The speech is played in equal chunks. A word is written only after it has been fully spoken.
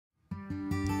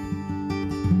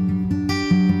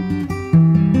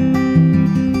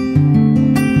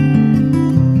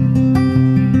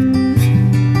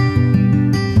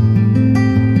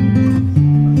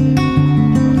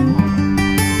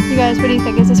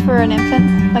this for an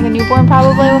infant? Like a newborn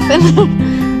probably will fit?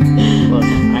 Look,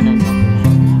 I know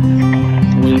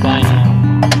something. What do you buy now?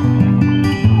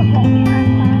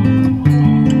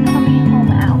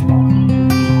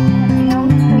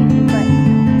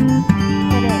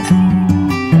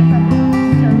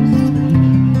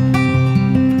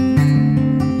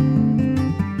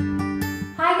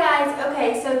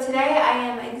 Today I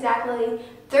am exactly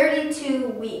 32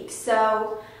 weeks,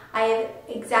 so I have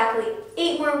exactly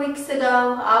 8 more weeks to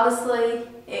go. Obviously,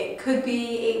 it could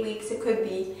be 8 weeks, it could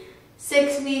be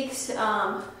 6 weeks,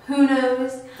 who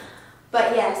knows.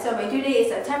 But yeah, so my due date is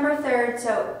September 3rd,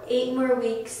 so 8 more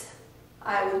weeks,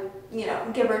 I would,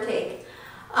 give or take.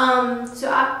 Obviously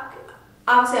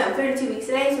I'm 32 weeks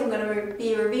today, so I'm going to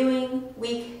be reviewing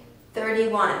week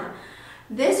 31.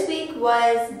 This week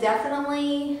was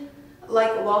definitely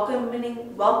like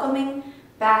welcoming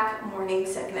back morning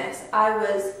sickness. I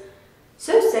was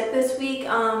so sick this week.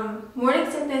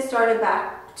 Morning sickness started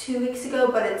back 2 weeks ago,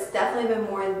 but it's definitely been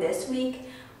more this week,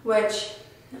 which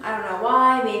I don't know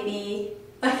why. Maybe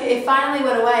like it finally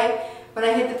went away when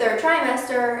I hit the 3rd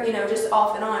trimester, just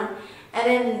off and on. And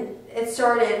then it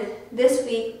started this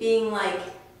week being like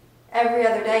every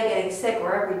other day getting sick,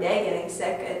 or every day getting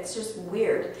sick. It's just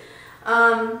weird.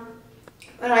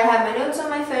 But I have my notes on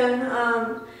my phone.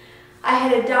 I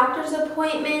had a doctor's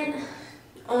appointment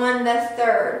on the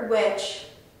 3rd, which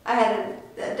I had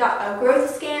a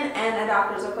growth scan and a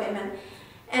doctor's appointment.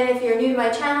 And if you're new to my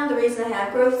channel, the reason I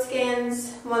have growth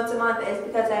scans once a month is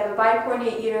because I have a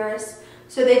bicornuate uterus.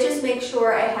 So they just make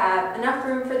sure I have enough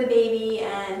room for the baby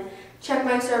and check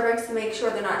my cervix to make sure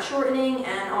they're not shortening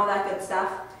and all that good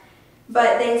stuff.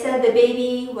 But they said the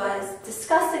baby was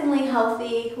disgustingly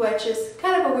healthy, which is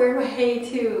kind of a weird way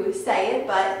to say it,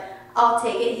 but I'll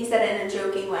take it. He said it in a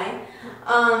joking way.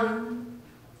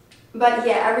 But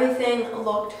yeah, everything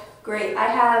looked great. I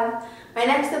have, my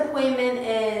next appointment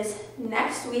is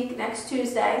next week, next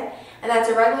Tuesday, and that's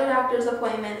a regular doctor's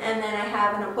appointment, and then I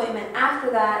have an appointment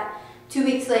after that 2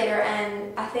 weeks later,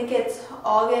 and I think it's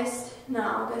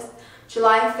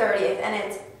July 30th, and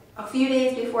it's a few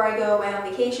days before I go away on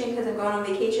vacation, because I'm going on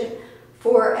vacation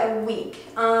for a week.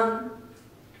 And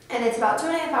it's about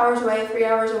 2.5 hours away, 3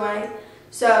 hours away.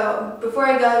 So before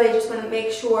I go, they just want to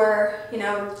make sure,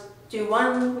 do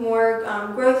one more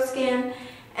growth scan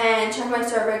and check my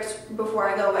cervix before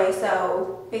I go away.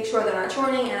 So make sure they're not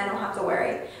shortening and I don't have to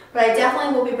worry. But I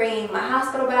definitely will be bringing my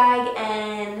hospital bag,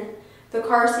 and the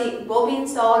car seat will be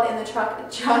installed in the truck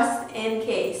just in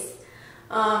case.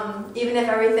 Even if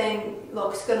everything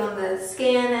looks good on the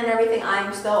scan and everything,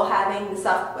 I'm still having the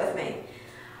stuff with me.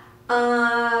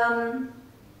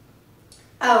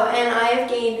 Oh, and I have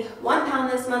gained 1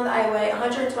 pound this month. I weigh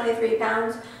 123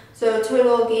 pounds, so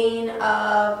total gain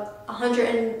of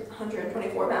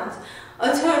 124 pounds.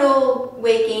 A total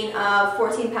weight gain of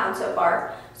 14 pounds so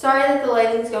far. Sorry that the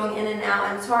lighting's going in and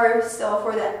out, and sorry still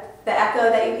for the echo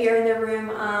that you hear in the room.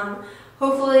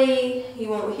 Hopefully you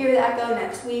won't hear the echo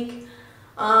next week.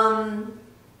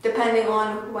 Depending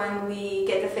on when we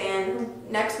get the fan.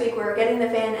 Next week we're getting the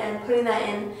fan and putting that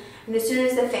in, and as soon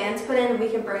as the fan's put in, we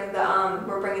can bring the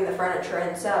we're bringing the furniture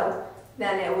in, so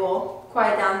then it will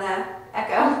quiet down the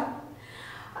echo.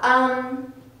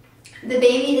 The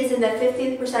baby is in the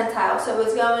 50th percentile, so it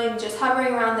was going just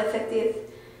hovering around the 50th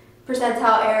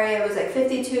percentile area. It was like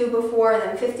 52 before,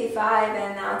 then 55,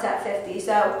 and now it's at 50.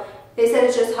 So they said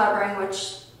it's just hovering,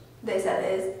 which they said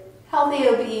is healthy.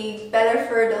 It'll be better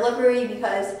for delivery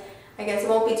because I guess it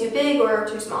won't be too big or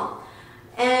too small.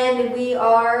 And we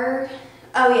are,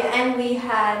 and we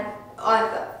had,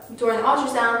 during the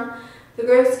ultrasound, the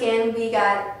growth scan, we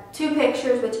got 2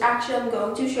 pictures, which actually I'm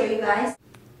going to show you guys.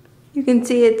 You can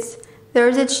see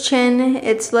there's its chin,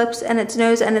 its lips, and its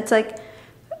nose, and it's like,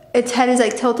 its head is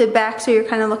like tilted back, so you're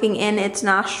kind of looking in its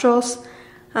nostrils.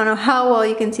 I don't know how well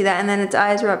you can see that, and then its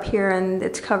eyes are up here, and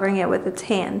it's covering it with its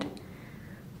hand.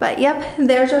 But yep,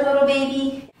 there's our little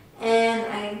baby, and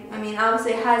I mean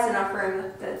obviously it has enough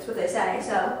room, that's what they say,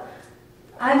 so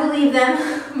I believe them,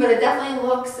 but it definitely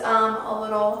looks a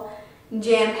little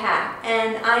jam-packed.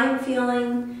 And I am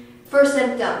feeling, for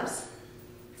symptoms,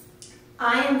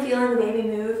 I am feeling the baby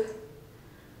move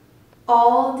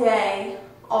all day,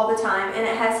 all the time, and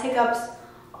it has hiccups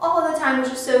all the time,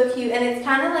 which is so cute, and it's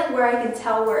kind of like where I can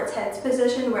tell where its head's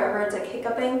positioned, wherever it's like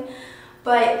hiccuping.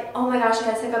 But oh my gosh, it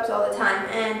has hiccups all the time,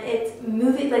 and it's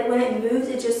moving, like when it moves,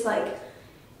 it just like,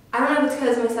 I don't know if it's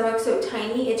because my stomach's so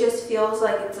tiny, it just feels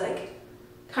like it's like,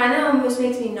 kind of almost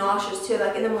makes me nauseous too.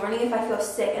 Like in the morning if I feel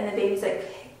sick and the baby's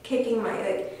like kicking my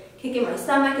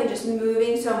stomach and just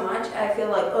moving so much, I feel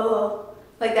like, oh,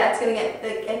 like that's gonna get,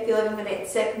 like I feel like I'm gonna get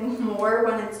sick more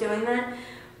when it's doing that.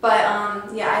 But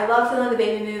yeah, I love feeling the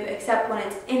baby move, except when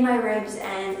it's in my ribs,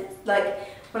 and like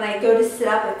when I go to sit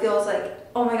up, it feels like,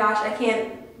 oh my gosh, I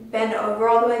can't bend over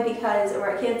all the way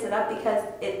or I can't sit up because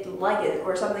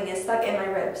or something is stuck in my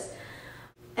ribs.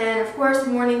 And of course,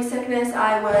 morning sickness.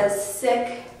 I was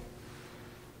sick.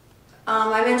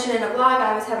 I mentioned in a vlog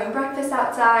I was having breakfast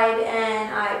outside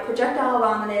and I projectile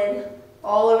vomited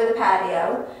all over the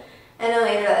patio. And then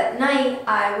later that night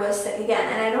I was sick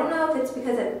again. And I don't know if it's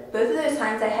because at both of those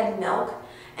times I had milk.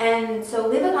 And so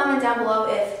leave a comment down below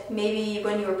if maybe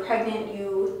when you were pregnant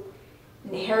you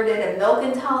inherited a milk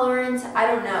intolerance. I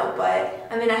don't know, but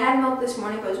I mean, I had milk this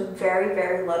morning, but it was very,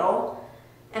 very little.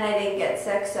 And I didn't get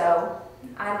sick, so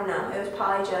I don't know. It was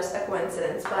probably just a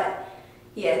coincidence, but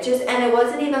yeah, and it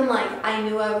wasn't even like I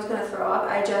knew I was gonna throw up.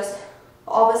 I just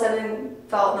all of a sudden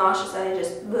felt nauseous and I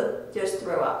just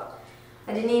threw up.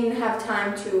 I didn't even have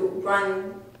time to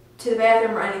run to the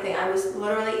bathroom or anything. I was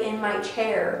literally in my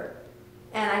chair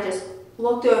and I just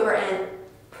looked over and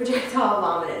projectile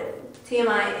vomited.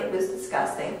 TMI, it was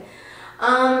disgusting.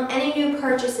 Any new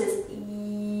purchases?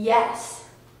 Yes.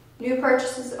 New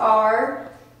purchases are,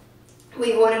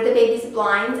 we ordered the baby's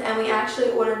blinds, and we actually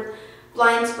ordered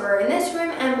blinds for in this room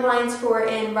and blinds for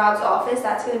in Rob's office.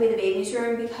 That's going to be the baby's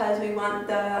room because we want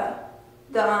the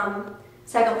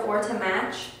second floor to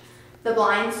match the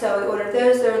blinds. So we ordered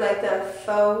those. They're like the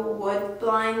faux wood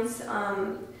blinds,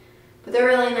 but they're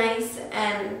really nice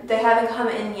and they haven't come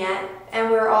in yet. And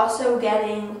we're also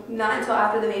getting, not until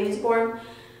after the baby's born,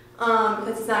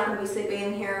 because it's not going to be sleeping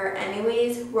in here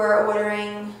anyways, we're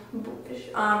ordering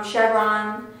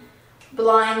chevron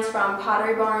blinds from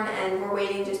Pottery Barn, and we're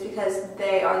waiting just because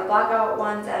they are the blackout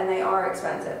ones and they are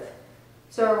expensive.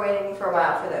 So we're waiting for a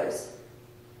while for those.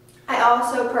 I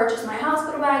also purchased my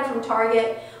hospital bag from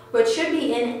Target, which should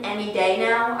be in any day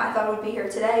now. I thought it would be here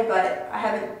today, but I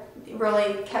haven't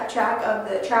really kept track of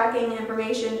the tracking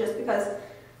information just because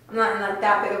I'm not in like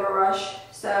that big of a rush.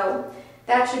 So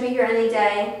that should be here any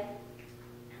day.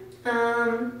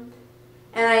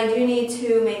 And I do need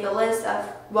to make a list of,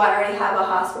 well, I already have a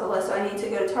hospital list, so I need to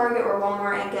go to Target or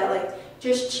Walmart and get like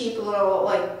just cheap little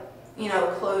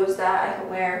clothes that I can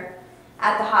wear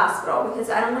at the hospital, because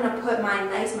I don't want to put my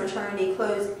nice maternity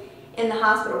clothes in the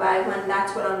hospital bag when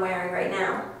that's what I'm wearing right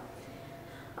now.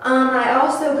 I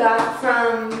also got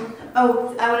from, I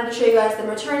wanted to show you guys the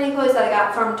maternity clothes that I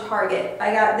got from Target.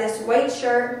 I got this white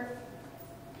shirt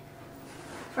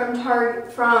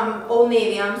from Old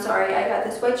Navy. I got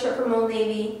this white shirt from Old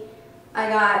Navy. I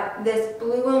got this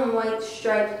blue and white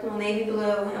striped, well, navy blue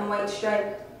and white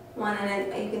striped one,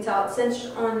 and you can tell it's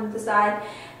cinched on the side.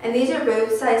 And these are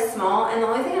both size small, and the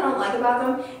only thing I don't like about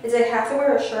them is I have to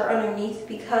wear a shirt underneath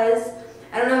because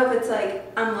I don't know if it's like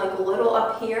I'm like a little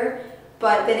up here,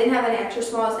 but they didn't have any extra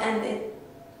smalls, and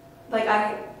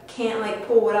I can't like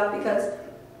pull it up because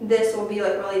this will be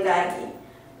like really baggy.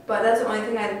 But that's the only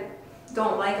thing I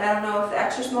don't like. I don't know if the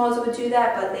extra smalls would do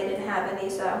that, but they didn't have any,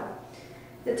 so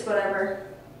it's whatever.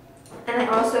 And I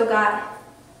also got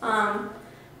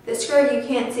the skirt. You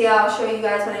can't see, I'll show you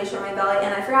guys when I show my belly.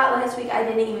 And I forgot last week I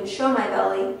didn't even show my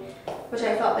belly, which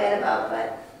I felt bad about,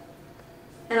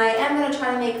 and I am going to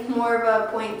try to make more of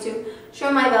a point to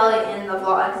show my belly in the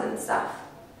vlogs and stuff.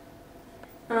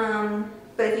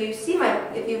 But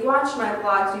if you've watched my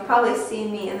vlogs, you've probably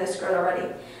seen me in this skirt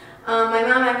already. My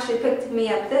mom actually picked me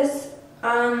up this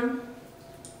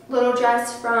little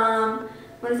dress from,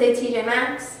 I want to say TJ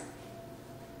Maxx.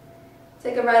 It's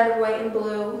like a red, white, and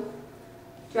blue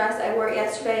dress. I wore it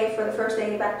yesterday for the first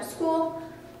day back to school.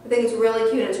 I think it's really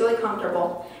cute. It's really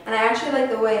comfortable. And I actually like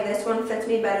the way this one fits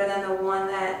me better than the one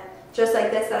just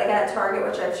like this that I got at Target,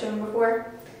 which I've shown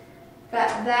before.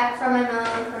 Got that from my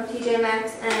mom from TJ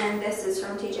Maxx, and this is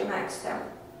from TJ Maxx too.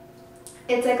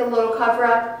 It's like a little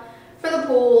cover-up for the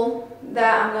pool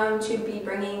that I'm going to be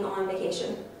bringing on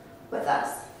vacation with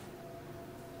us.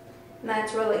 And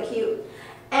that's really cute.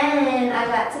 And I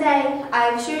got today,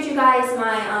 I've showed you guys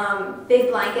my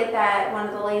big blanket that one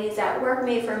of the ladies at work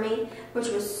made for me, which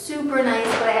was super nice,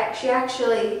 but she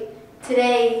actually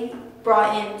today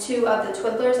brought in 2 of the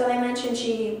twiddlers that I mentioned.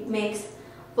 She makes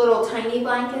little tiny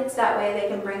blankets, that way they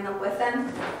can bring them with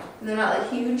them. And they're not like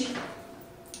huge.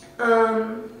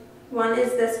 One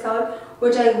is this color,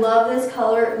 which I love this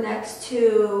color next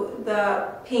to the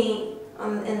paint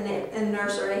in the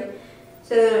nursery.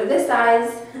 So they're this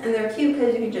size, and they're cute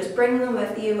because you can just bring them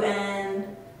with you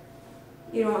and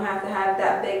you don't have to have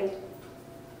that big,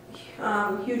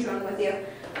 huge one with you.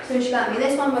 So she got me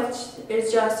this one, which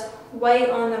is just white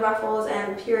on the ruffles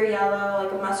and pure yellow,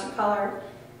 like a mustard color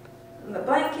on the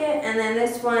blanket. And then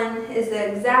this one is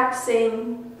the exact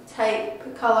same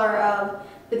type color of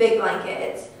the big blanket.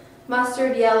 It's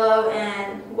mustard yellow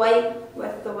and white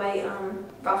with the white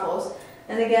ruffles.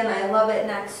 And again, I love it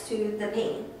next to the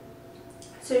paint.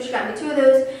 So she got me 2 of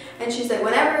those, and she's like,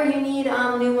 whenever you need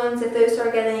new ones, if those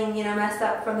start getting, you know, messed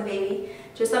up from the baby,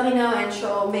 just let me know, and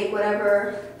she'll make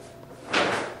whatever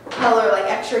color, like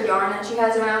extra yarn that she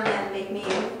has around, and make me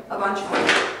a bunch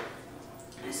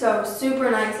more. So super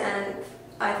nice, and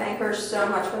I thank her so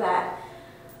much for that.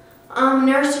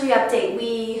 Nursery update.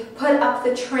 We put up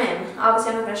the trim.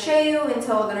 Obviously, I'm not going to show you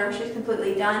until the nursery is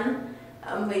completely done.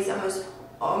 At least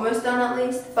almost done at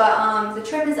least. But the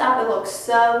trim is up. It looks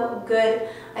so good.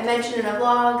 I mentioned in a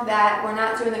vlog that we're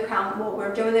not doing the crown. Well,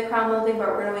 we're doing the crown molding, but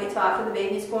we're going to wait till after the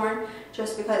baby's born,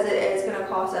 just because it is going to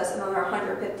cost us another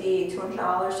 $150,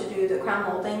 $200 to do the crown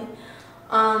molding,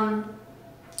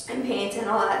 and paint and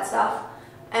all that stuff.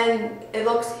 And it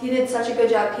looks. He did such a good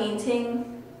job painting.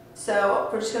 So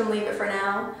we're just going to leave it for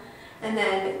now, and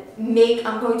then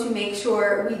I'm going to make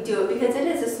sure we do it, because it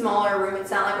is a smaller room. It's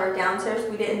not like our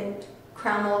downstairs. We didn't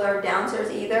crown mold our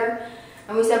downstairs either,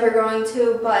 and we said we're going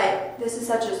to, but this is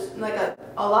such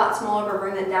a lot smaller of a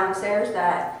room than downstairs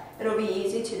that it'll be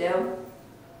easy to do.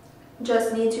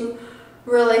 Just need to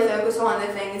really focus on the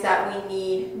things that we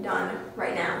need done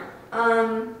right now.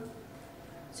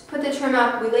 So put the trim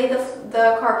up. We laid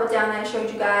the carpet down that I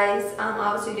showed you guys.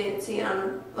 Obviously you didn't see it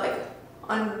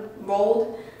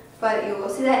unrolled, but you will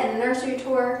see that in the nursery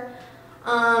tour.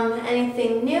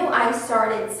 Anything new? I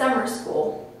started summer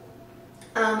school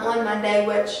on Monday,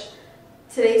 which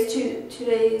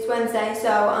today's Wednesday,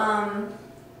 so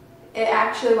it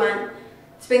actually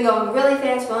it's been going really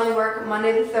fast. We only work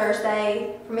Monday to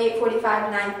Thursday from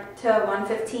 8:45 to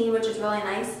 1:15, which is really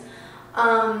nice.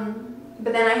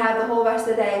 But then I have the whole rest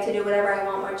of the day to do whatever I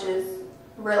want, which is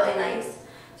really nice.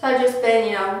 So I've just been,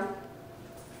 you know,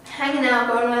 hanging out,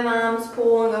 going to my mom's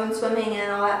pool and going swimming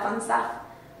and all that fun stuff.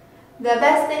 The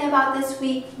best thing about this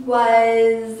week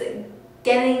was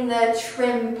getting the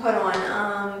trim put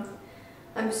on.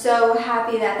 I'm so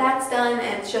happy that that's done,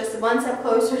 and it's just one step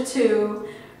closer to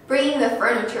bringing the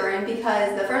furniture in,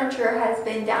 because the furniture has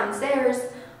been downstairs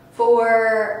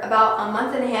for about a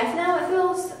month and a half now. It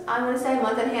feels, I'm going to say a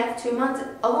month and a half, 2 months,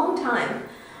 a long time.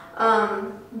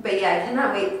 But yeah, I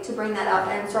cannot wait to bring that up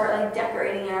and start like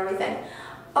decorating and everything.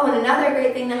 Oh, and another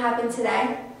great thing that happened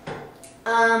today.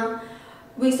 I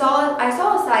saw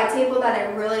a side table that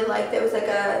I really liked. It was like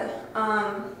a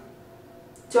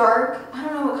dark, I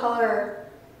don't know what color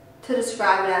to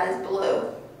describe it as,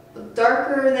 blue.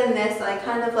 Darker than this, like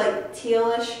kind of like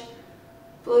tealish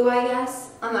blue, I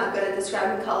guess. I'm not good at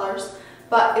describing colors,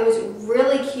 but it was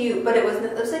really cute. But it was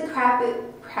like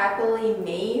crappily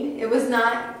made. It was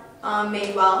not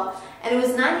made well, and it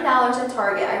was $90 at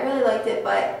Target. I really liked it,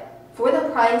 but for the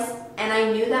price, and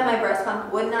I knew that my breast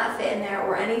pump would not fit in there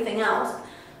or anything else,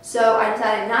 so I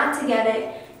decided not to get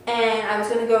it. And I was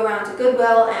going to go around to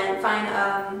Goodwill and find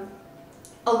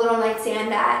a little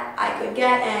nightstand that I could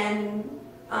get. And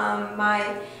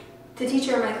the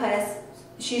teacher in my class,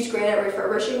 she's great at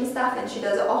refurbishing stuff, and she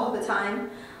does it all the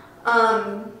time.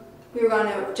 We were going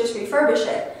to just refurbish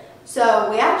it.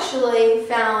 So we actually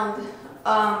found,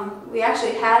 we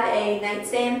actually had a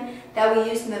nightstand that we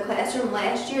used in the classroom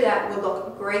last year that would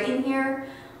look great in here.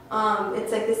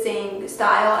 It's like the same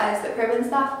style as the crib and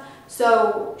stuff.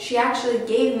 So she actually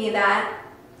gave me that,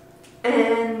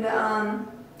 and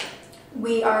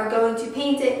we are going to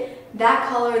paint it that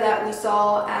color that we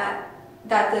saw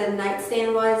that the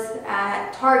nightstand was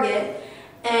at Target.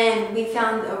 And we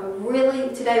found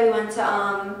today we went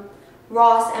to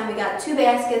Ross, and we got 2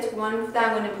 baskets, one that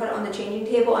I'm going to put on the changing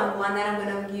table and one that I'm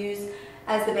going to use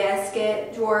as the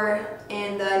basket drawer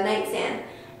in the nightstand.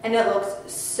 And it looks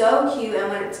so cute,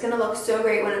 and it's going to look so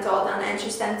great when it's all done. And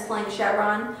she's stenciling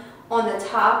chevron on the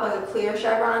top, like a clear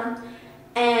chevron,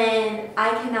 and I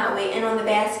cannot wait. And on the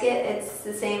basket, it's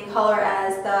the same color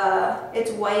as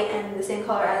it's white and the same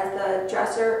color as the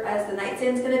dresser, as the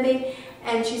nightstand's going to be.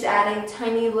 And she's adding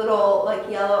tiny little like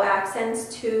yellow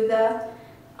accents to the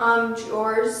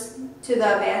drawers, to the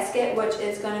basket, which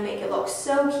is going to make it look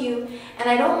so cute. And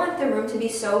I don't want the room to be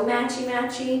so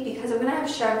matchy-matchy, because I'm going to have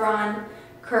chevron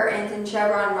curtains and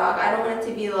chevron rug. I don't want it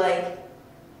to be like,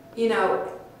 you know,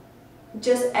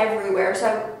 just everywhere.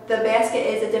 So the basket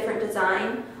is a different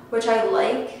design, which I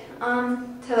like,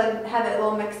 to have it a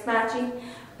little mixed matchy.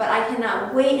 But I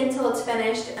cannot wait until it's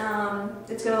finished.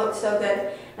 It's going to look so good,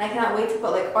 and I cannot wait to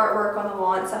put like artwork on the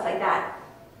wall and stuff like that.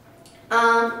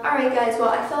 Alright guys, well,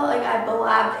 I felt like I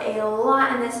blabbed a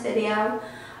lot in this video.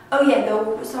 Oh yeah,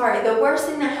 the worst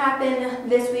thing that happened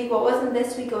this week, well, it wasn't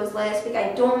this week, it was last week.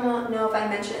 I don't know if I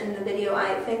mentioned it in the video.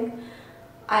 I think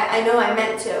I know I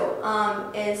meant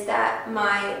to, is that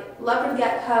my leopard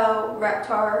gecko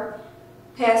Reptar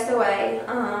passed away.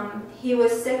 He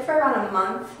was sick for about a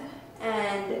month,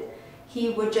 and he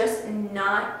would just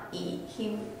not eat.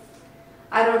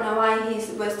 I don't know why. He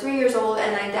was 3 years old,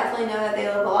 and I definitely know that they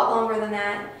live a lot longer than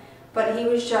that, but he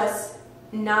was just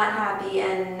not happy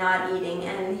and not eating,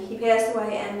 and he passed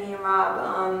away, and me and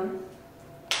Rob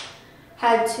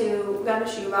had to got a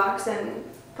shoebox and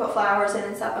put flowers in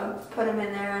and stuff and put him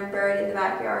in there and buried in the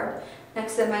backyard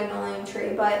next to the magnolia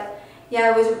tree. But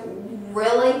yeah, I was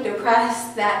really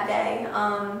depressed that day.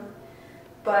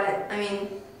 But I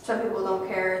mean, some people don't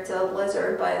care, it's a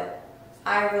lizard, but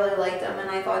I really liked him and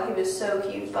I thought he was so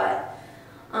cute. But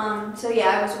so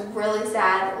yeah, I was really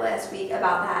sad last week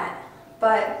about that.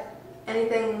 But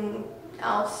anything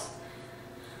else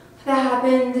that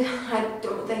happened, I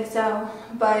don't think so.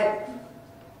 But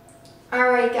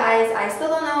alright guys, I still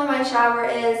don't know what my shower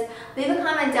is. Leave a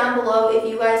comment down below if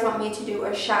you guys want me to do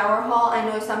a shower haul. I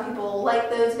know some people like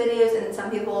those videos and some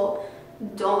people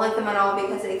don't like them at all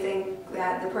because they think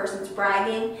that the person's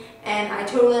bragging. And I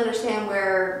totally understand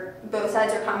where both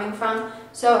sides are coming from.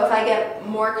 So if I get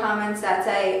more comments that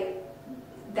say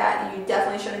that you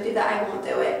definitely shouldn't do that, I won't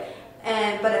do it.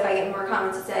 But if I get more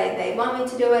comments that say they want me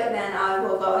to do it, then I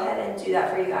will go ahead and do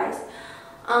that for you guys.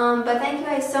 But thank you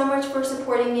guys so much for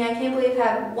supporting me. I can't believe I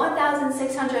have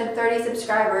 1,630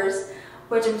 subscribers,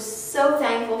 which I'm so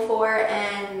thankful for.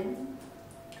 And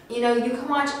you know, you can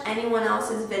watch anyone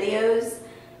else's videos,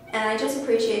 and I just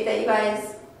appreciate that you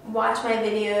guys watch my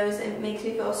videos. It makes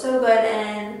me feel so good,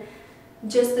 and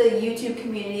just the YouTube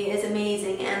community is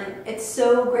amazing, and it's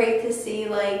so great to see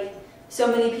like so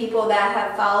many people that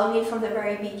have followed me from the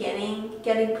very beginning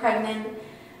getting pregnant,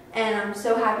 and I'm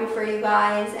so happy for you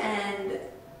guys. And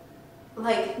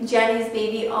like Jenny's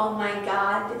baby, oh my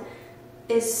god,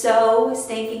 is so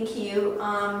stinking cute.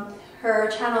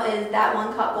 Her channel is That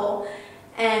One Couple,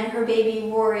 and her baby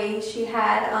Rory, she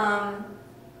had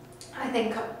I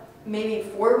think maybe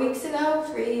 4 weeks ago,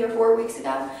 3 or 4 weeks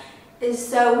ago, is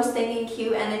so stinking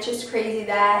cute. And it's just crazy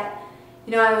that,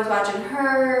 you know, I was watching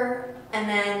her, and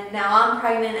then now I'm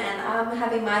pregnant and I'm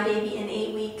having my baby in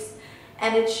 8 weeks,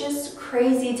 and it's just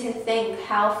crazy to think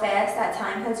how fast that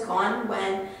time has gone.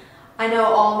 When I know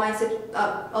a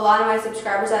lot of my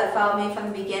subscribers that have followed me from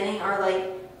the beginning are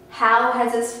like, how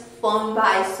has this flown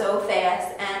by so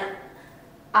fast? And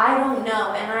I don't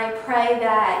know. And I pray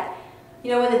that, you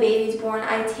know, when the baby's born,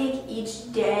 I take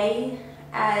each day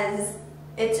as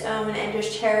its own and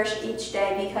just cherish each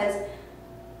day, because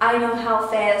I know how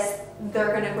fast they're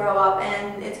going to grow up,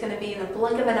 and it's going to be in the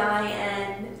blink of an eye.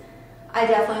 And I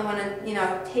definitely want to, you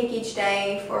know, take each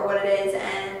day for what it is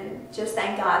and just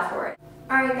thank God for it.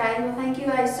 Alright guys, well thank you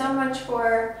guys so much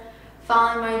for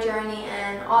following my journey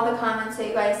and all the comments that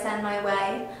you guys send my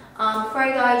way. Before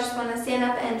I go, I just want to stand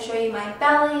up and show you my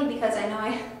belly, because I know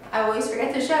I always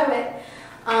forget to show it.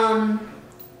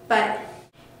 But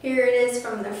here it is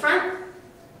from the front.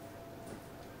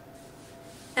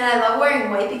 And I love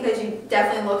wearing white because you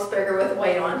definitely looks bigger with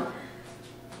white on.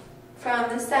 From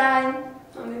the side,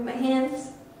 I'll move my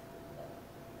hands.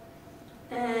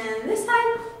 And this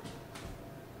side.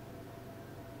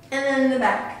 And then in the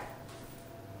back.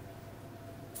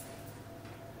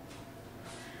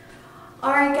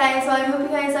 Alright guys, well I hope you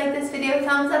guys liked this video.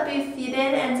 Thumbs up if you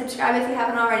did, and subscribe if you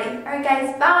haven't already. Alright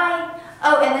guys, bye!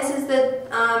 Oh, and this is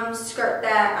the skirt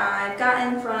that I've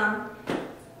gotten from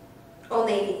Old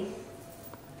Navy.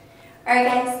 Alright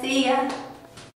guys, see ya!